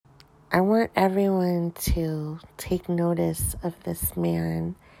I want everyone to take notice of this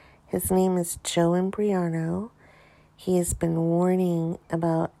man. His name is Joe Imbriano. He has been warning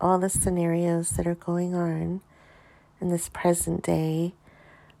about all the scenarios that are going on in this present day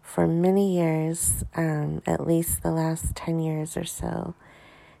for many years, at least the last 10 years or so.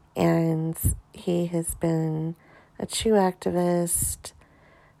 And he has been a true activist,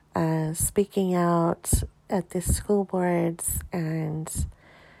 speaking out at the school boards and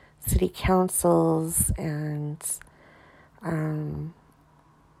city councils and,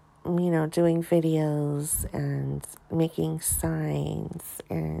 doing videos and making signs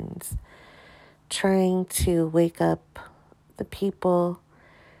and trying to wake up the people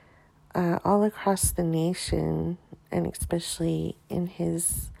all across the nation, and especially in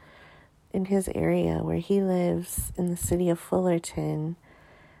his area where he lives, in the city of Fullerton,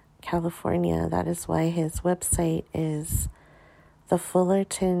 California. That is why his website is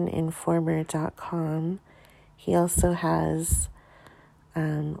thefullertoninformer.com. He also has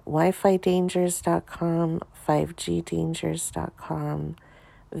WiFiDangers.com, 5GDangers.com,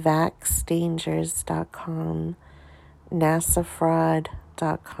 VaxDangers.com,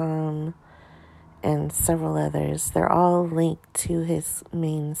 NASAFraud.com, and several others. They're all linked to his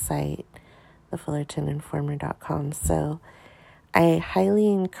main site, thefullertoninformer.com. So I highly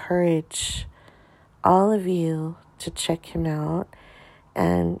encourage all of you to check him out.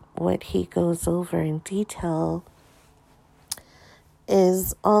 And what he goes over in detail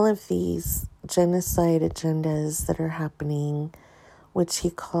is all of these genocide agendas that are happening, which he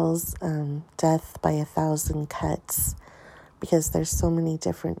calls death by 1,000 cuts, because there's so many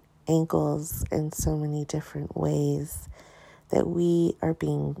different angles and so many different ways that we are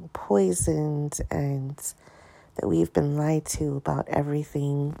being poisoned and that we've been lied to about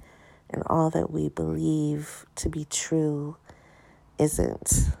everything, and all that we believe to be true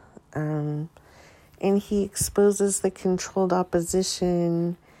isn't. And he exposes the controlled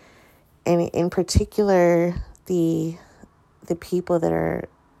opposition, and in particular the people that are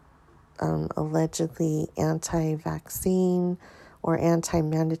allegedly anti-vaccine or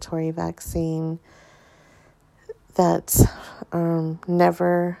anti-mandatory vaccine, that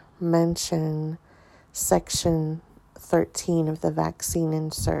never mention Section 13 of the vaccine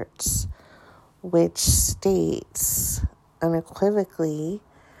inserts, which states unequivocally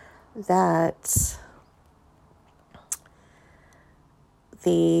that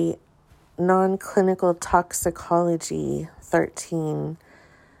the non-clinical toxicology 13,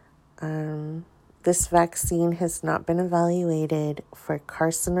 this vaccine has not been evaluated for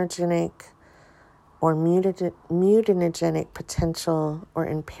carcinogenic or mutagenic potential or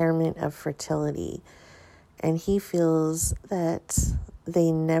impairment of fertility. And he feels that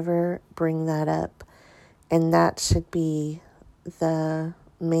they never bring that up, and that should be the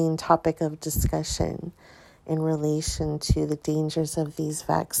main topic of discussion in relation to the dangers of these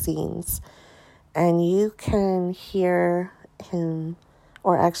vaccines. And you can hear him,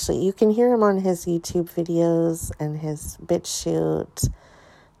 or actually you can hear him on his YouTube videos and his BitChute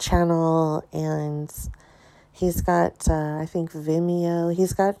channel, and he's got I think Vimeo.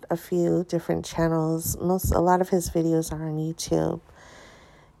 He's got a few different channels. A lot of his videos are on YouTube,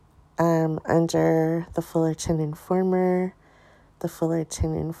 under the Fullerton Informer, the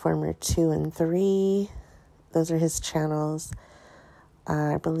Fullerton Informer 2 and 3. Those are his channels.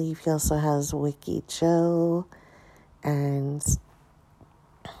 I believe he also has Wiki Joe,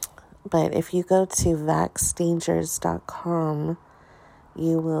 but if you go to vaxdangers.com,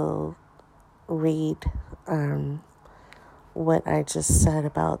 you will read what I just said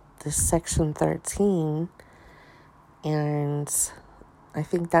about this Section 13, and I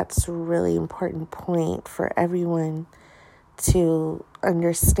think that's a really important point for everyone to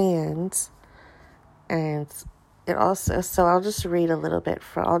understand. And it also, so I'll just read a little bit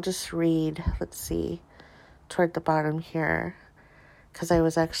let's see, toward the bottom here, because I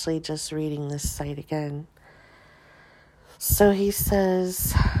was actually just reading this site again. So he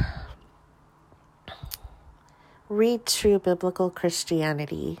says, read true biblical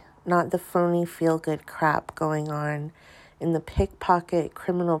Christianity, not the phony feel-good crap going on in the pickpocket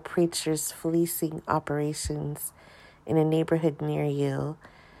criminal preachers fleecing operations in a neighborhood near you,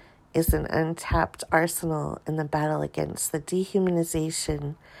 is an untapped arsenal in the battle against the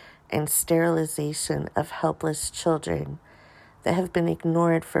dehumanization and sterilization of helpless children that have been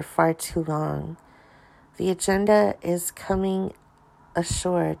ignored for far too long. The agenda is coming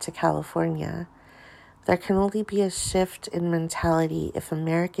ashore to California. There can only be a shift in mentality if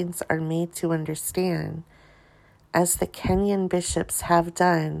Americans are made to understand, as the Kenyan bishops have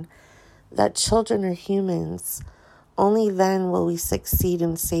done, that children are humans Only then will we succeed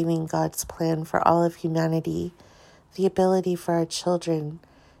in saving God's plan for all of humanity, the ability for our children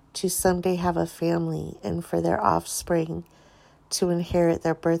to someday have a family and for their offspring to inherit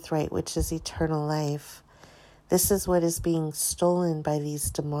their birthright, which is eternal life. This is what is being stolen by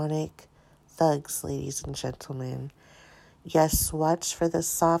these demonic thugs, ladies and gentlemen. Yes, watch for the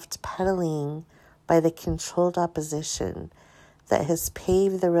soft peddling by the controlled opposition that has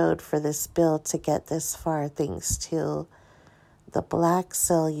paved the road for this bill to get this far, thanks to the black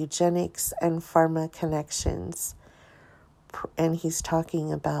cell eugenics and pharma connections. And he's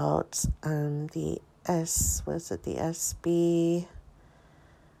talking about the SB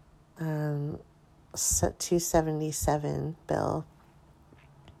 277 bill.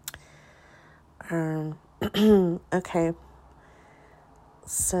 Okay.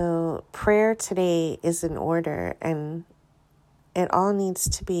 So prayer today is in order, and it all needs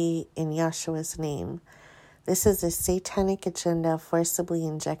to be in Yahshua's name. This is a satanic agenda forcibly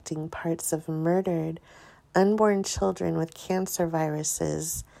injecting parts of murdered, unborn children with cancer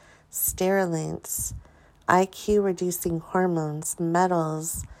viruses, sterilants, IQ-reducing hormones,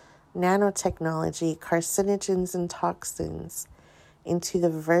 metals, nanotechnology, carcinogens, and toxins into the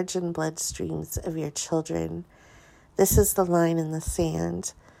virgin bloodstreams of your children. This is the line in the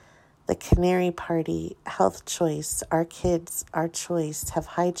sand. The Canary Party, Health Choice, Our Kids, Our Choice have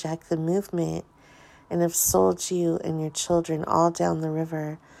hijacked the movement and have sold you and your children all down the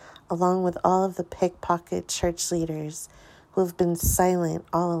river, along with all of the pickpocket church leaders who have been silent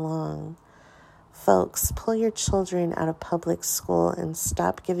all along. Folks, pull your children out of public school and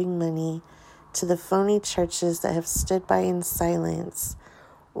stop giving money to the phony churches that have stood by in silence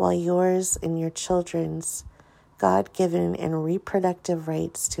while yours and your children's God-given and reproductive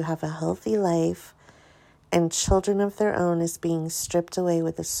rights to have a healthy life and children of their own is being stripped away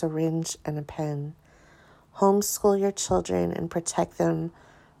with a syringe and a pen. Homeschool your children and protect them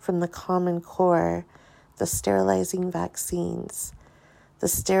from the Common Core, the sterilizing vaccines, the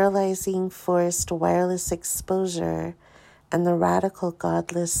sterilizing forced wireless exposure, and the radical,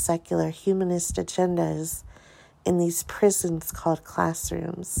 godless, secular, humanist agendas in these prisons called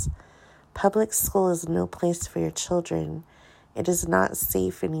classrooms. Public school is no place for your children. It is not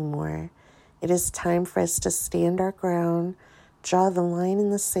safe anymore. It is time for us to stand our ground, draw the line in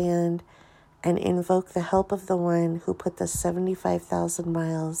the sand, and invoke the help of the one who put the 75,000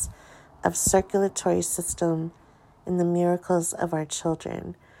 miles of circulatory system in the miracles of our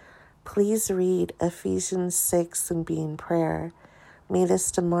children. Please read Ephesians 6 and be in prayer. May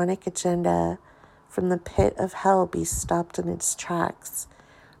this demonic agenda from the pit of hell be stopped in its tracks.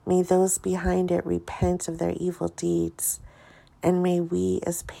 May those behind it repent of their evil deeds. And may we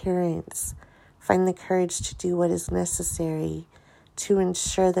as parents find the courage to do what is necessary to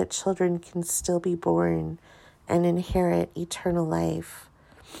ensure that children can still be born and inherit eternal life.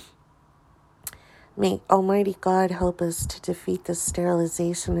 May Almighty God help us to defeat the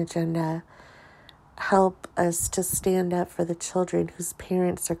sterilization agenda. Help us to stand up for the children whose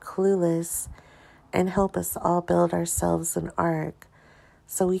parents are clueless, and help us all build ourselves an ark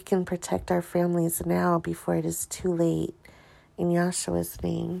so we can protect our families now before it is too late. In Yahshua's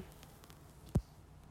name.